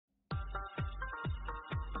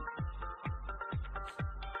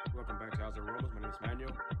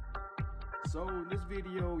Manuel. So in this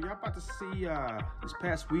video, y'all about to see this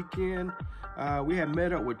past weekend, we had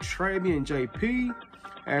met up with Trey and JP,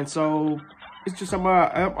 and so it's just I'm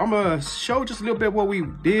gonna show just a little bit what we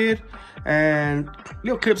did and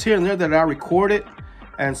little clips here and there that I recorded,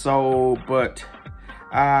 and so but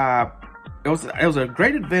it was a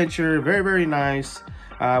great adventure, very nice.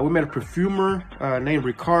 We met a perfumer named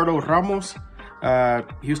Aromas.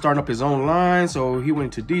 He was starting up his own line, so he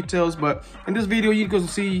went into details. But in this video, you can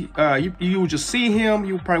see, you will just see him.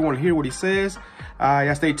 You probably want to hear what he says.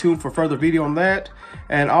 Y'all stay tuned for further video on that.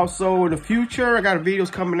 And also in the future, I got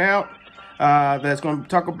videos coming out that's going to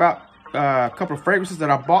talk about a couple of fragrances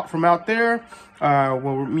that I bought from out there.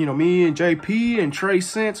 Well, you know, me and JP and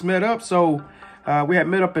Trascents met up. So we had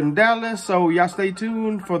met up in Dallas. So y'all stay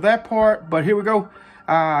tuned for that part. But here we go.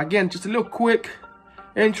 Again, just a little quick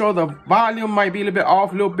intro. The volume might be a little bit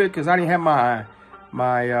off a little bit because I didn't have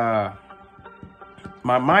my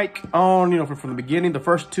mic on, you know, from the beginning, the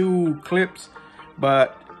first two clips.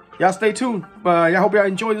 But y'all stay tuned. But y'all hope y'all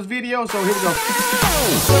enjoy this video. So here we go.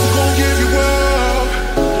 Never gonna give you up.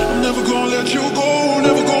 I'm never gonna let you go.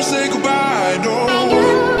 Never gonna say goodbye. No.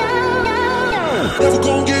 Never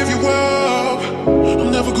gonna give you up.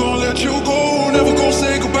 I'm never gonna let you go. Never gonna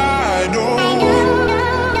say goodbye. No.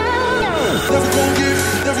 Never gonna give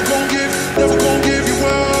you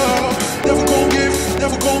up.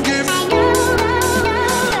 Never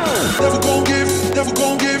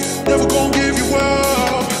gonna give. Never gonna give you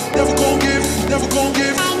up. Never gonna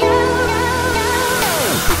give.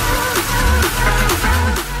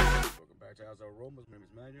 Welcome back to Aromas. My name is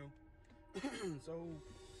Manuel. So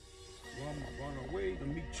we're on our way to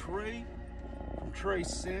meet Trey from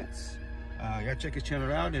Trascents. Y'all check his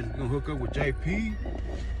channel out, and we're gonna hook up with JP.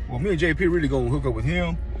 Well, me and JP really gonna hook up with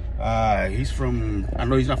him. He's from, I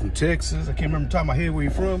know he's not from Texas. I can't remember the top of my head where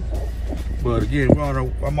he's from. But again,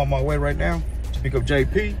 I'm on my way right now to pick up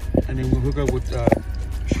JP, and then we'll hook up with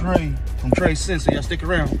Trey from Trascents. So y'all stick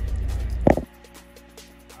around. We'll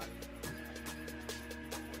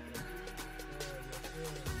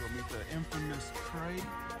meet the infamous Trey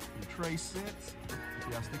from Trascents.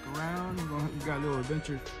 Y'all stick around. We got a little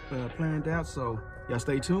adventure planned out, so y'all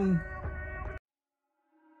stay tuned.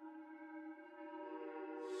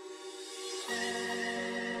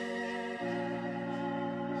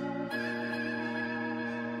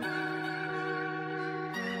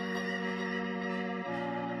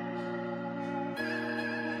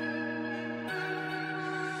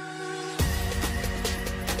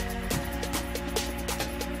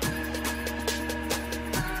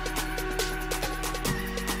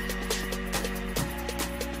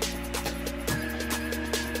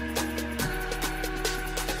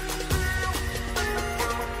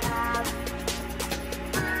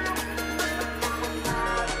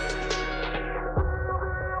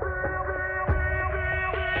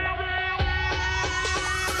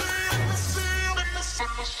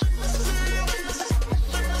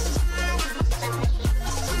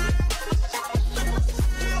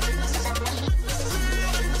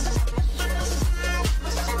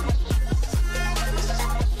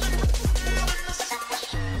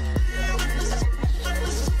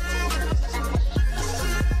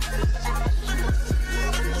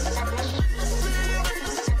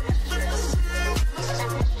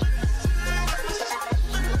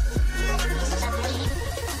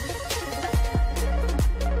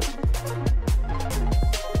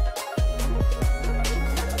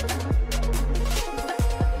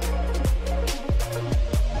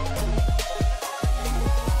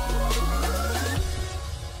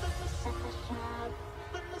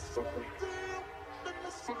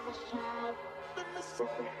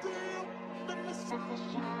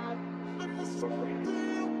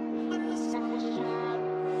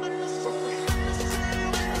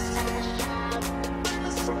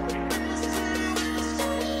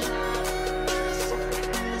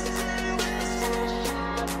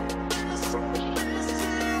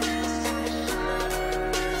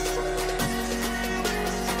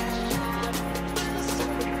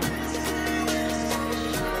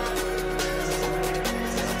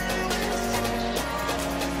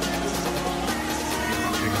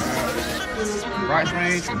 Price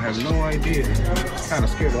range, I have no idea. Kind of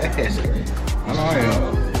scared of ass. I know I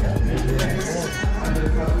am.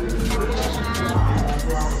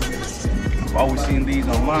 I've always seen these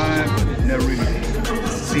online, but never really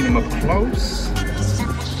seen them up close.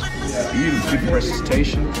 Beautiful, good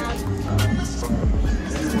presentation. Some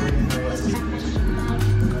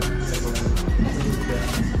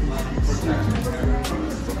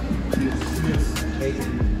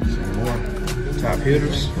more top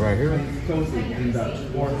hitters right here.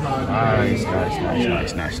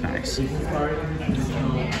 Nice.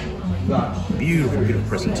 Beautiful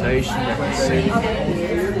presentation.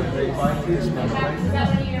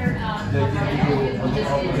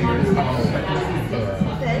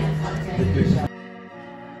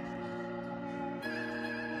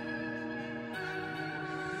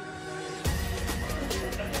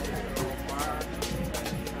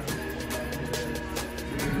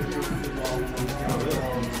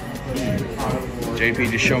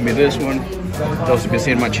 JP just showed me this one. Those who've been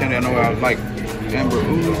seeing my channel, I know I like Amber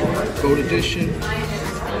Ooh Gold Edition.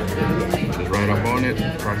 Just right up on it.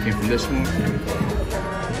 Probably came from this one.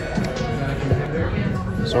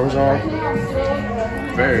 So it's all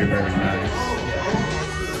very nice.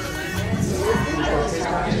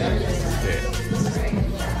 Yeah.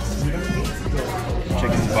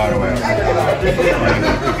 Check this bottle out. Pick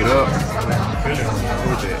it up.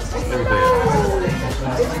 Look at that.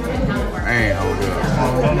 Man, hold up.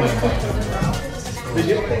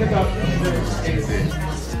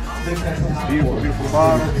 Beautiful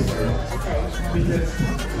bottle.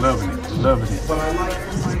 Loving it.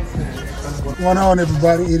 What's going on,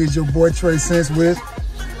 everybody? It is your boy Trascents with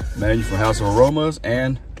Manny from House of Aromas,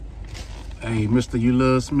 and hey, Mr. You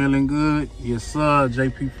Love Smelling Good. Yes, sir,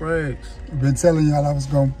 JP Frags. I've been telling y'all I was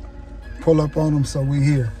gonna pull up on them, so we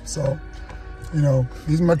here. So, you know,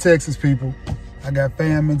 these are my Texas people. I got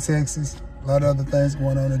fam in Texas, a lot of other things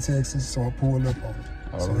going on in Texas, so I pulled up on them.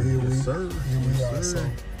 So here we are. So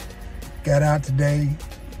got out today,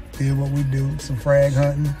 did what we do, some frag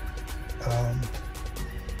hunting.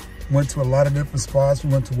 Went to a lot of different spots. We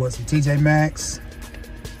went to some TJ Maxx,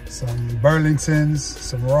 some Burlingtons,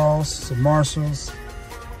 some Ross, some Marshalls,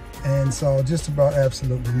 and saw just about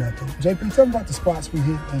absolutely nothing. JP, tell me about the spots we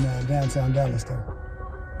hit in downtown Dallas though.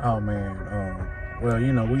 Oh man, well,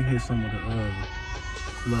 you know, we hit some of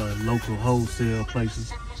the local wholesale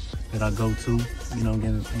places that I go to, you know,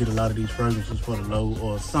 get a lot of these fragrances for the low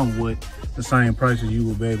or somewhat the same prices you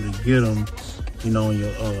will be able to get them, you know, on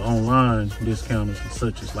your online discounters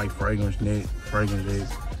such as like Fragrance Net, Fragrance X.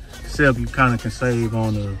 Except you kind of can save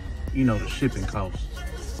on the, you know, the shipping costs.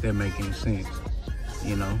 If that make any sense,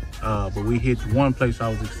 you know. But we hit one place I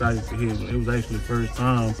was excited to hit. It was actually the first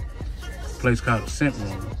time. A place called Scent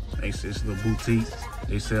Room. It's the boutique.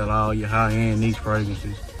 They sell all your high-end niche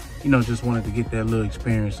fragrances. You know, just wanted to get that little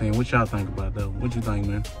experience in. What y'all think about that? What you think,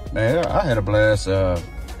 man? Man, I had a blast. I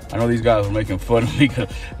know these guys were making fun of me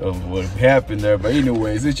of what happened there, but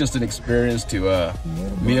anyways, it's just an experience to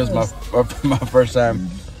me as my first time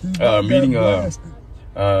meeting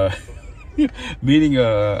meeting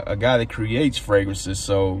a guy that creates fragrances.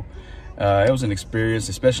 So it was an experience,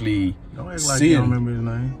 especially Don't act seeing. like you don't remember his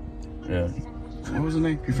name. Yeah. What was his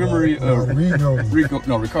name? You remember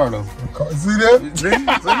Ricardo. See that?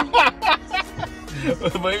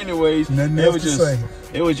 But anyways,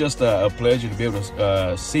 it was just a pleasure to be able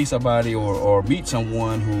to see somebody or meet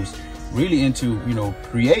someone who's really into, you know,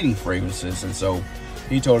 creating fragrances. And so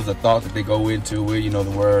he told us the thought that they go into, where, you know,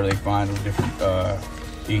 where they find the different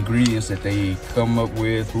ingredients that they come up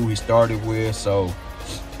with, who he started with. So,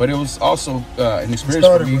 but it was also an experience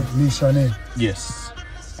for me. With Nichane. Yes.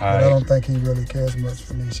 But I don't think he really cares much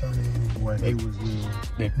for Nichane. Well, he was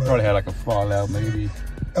They probably had like a fallout, maybe.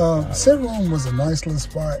 Scent Room was a nice little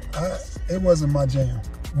spot. It wasn't my jam.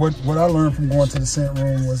 What I learned from going to the Scent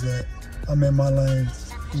Room was that I'm in my lane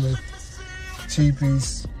with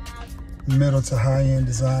cheapies, middle to high-end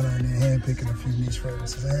designer, and then handpicking a few niche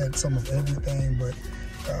fragrances. I had some of everything, but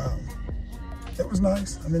it was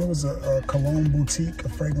nice. I mean, it was a cologne boutique, a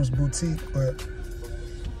fragrance boutique, but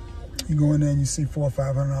you go in there and you see $400 or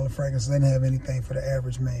 $500 fragrances. They didn't have anything for the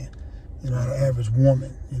average man, you know, the average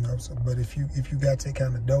woman, you know. So, but if you got that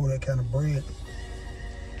kind of dough, that kind of bread,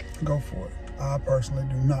 go for it. I personally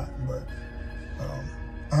do not, but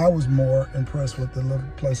I was more impressed with the little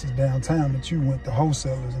places downtown that you went, the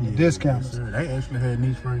wholesalers and the discounters. Yes, they actually had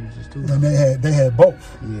niche fragrances too. And they had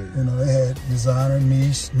both. Yeah. You know, they had designer,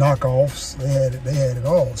 niche, knockoffs. They had it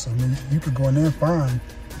all. So I mean, you could go in there and find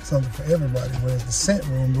something for everybody. Whereas the Scent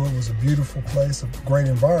Room, though, it was a beautiful place, a great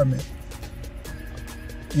environment.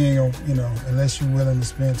 You ain't gonna, you know, unless you're willing to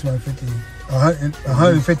spend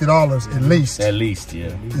 $150 at least. At least,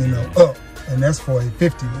 yeah. You know, up, and that's for a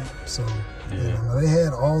 50 man. So yeah. You know, they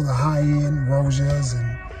had all the high-end rosiers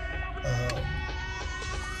and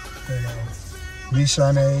you know,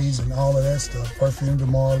 Nichanes and all of that stuff, Perfume de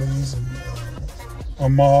Marley's and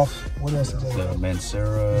Moth. What else is that?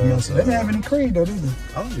 Mancera. They didn't have any Creed though, did they?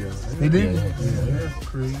 Oh yeah, they did. Yeah,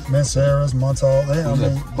 Creed. Manceras, Montauk. They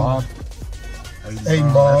had Bob.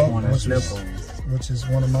 Aiden Bob, which is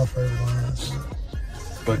one of my favorite lines.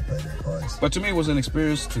 But to me, it was an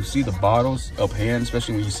experience to see the bottles up hand,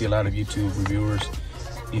 especially when you see a lot of YouTube reviewers,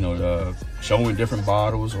 you know, showing different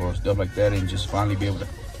bottles or stuff like that, and just finally be able to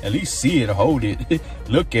at least see it, hold it,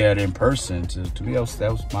 look at it in person. To me, that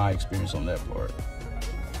was my experience on that part.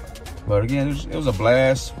 But again, it was a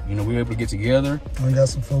blast. You know, we were able to get together. We got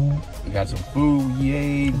some food. We got some food,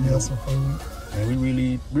 yay. We got some food. And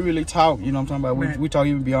we really talk, you know what I'm talking about? We talk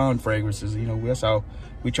even beyond fragrances, you know, that's how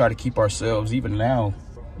we try to keep ourselves, even now,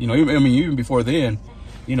 you know, even before then,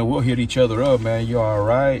 you know, we'll hit each other up, man, you all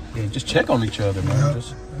right? And just check on each other, man.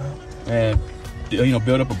 And, you know,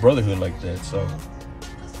 build up a brotherhood like that, so.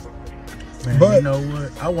 Man, but you know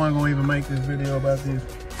what? I wasn't gonna even make this video about this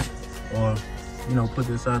or, you know, put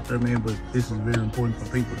this out there, man, but this is very important for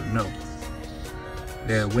people to know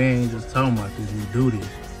that we ain't just talking about this, we do this.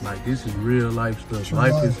 Like, this is real life stuff. True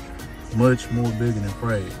life is much more bigger than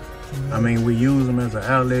frags. I mean, we use them as an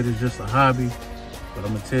outlet, it's just a hobby, but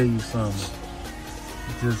I'm gonna tell you something.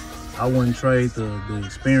 I wouldn't trade the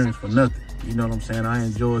experience for nothing. You know what I'm saying? I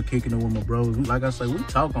enjoy kicking it with my bros. Like I say, we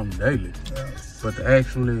talk on them daily. Yeah. But to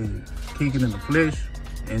actually kick it in the flesh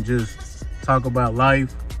and just talk about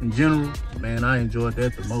life in general, man, I enjoyed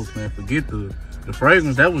that the most, man. Forget the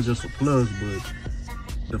fragrance, that was just a plus, but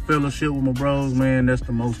the fellowship with my bros, man, that's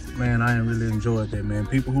the most, man, I really enjoyed that, man.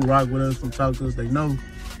 People who rock with us, who talk to us, they know,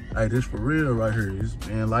 hey, this for real right here.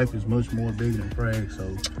 Man, life is much more bigger than frags,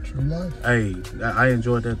 so. True life. Hey, I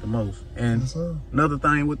enjoyed that the most. And yes, another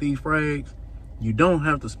thing with these frags, you don't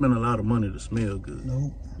have to spend a lot of money to smell good.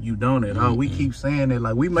 Nope. You don't at all. We keep saying that,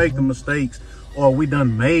 like, we make the mistakes, or we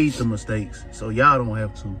done made the mistakes, so y'all don't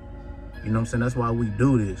have to. You know what I'm saying? That's why we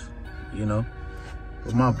do this, you know?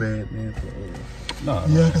 But my bad, man.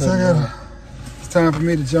 Yeah, because it's time for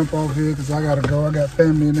me to jump off here because I got to go. I got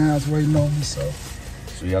family in the house waiting on me, so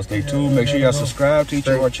y'all stay tuned. Make sure y'all subscribe to each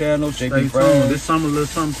of our channels. JP Frags. This summer, little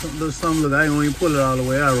something, look, I ain't gonna even pull it all the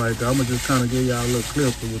way out right there. I'm gonna just kind of give y'all a little clip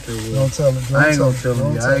of what they was. Don't tell it. I ain't gonna tell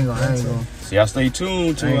them. I ain't gonna. So y'all stay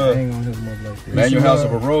tuned to Manuel House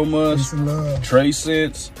of Aromas,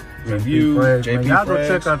 Trascents, Review, JP Frags. Y'all go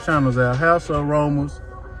check our channels out. House of Aromas,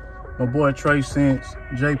 my boy Trascents,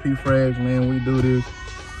 JP Frags, man, we do this.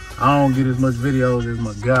 I don't get as much videos as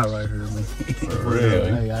my guy right here, man. For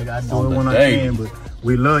real. Hey, I do it when I can, but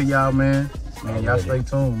we love y'all, man. Man, y'all stay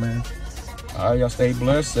tuned, man. All right, y'all stay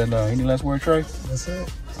blessed. And any last word, Trey? That's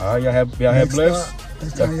it. All right, y'all have blessed.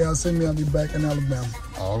 Next time y'all see me, I'll be back in Alabama.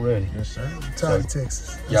 Already. Yes, sir. I'm tired of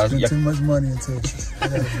Texas. I spent too much money in Texas.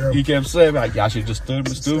 He kept saying, y'all should just stood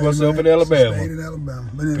myself in Alabama. Stayed in Alabama.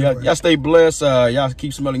 But anyway. Y'all stay blessed. Y'all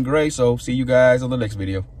keep smelling great. So see you guys on the next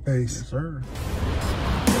video. Peace. Yes, sir.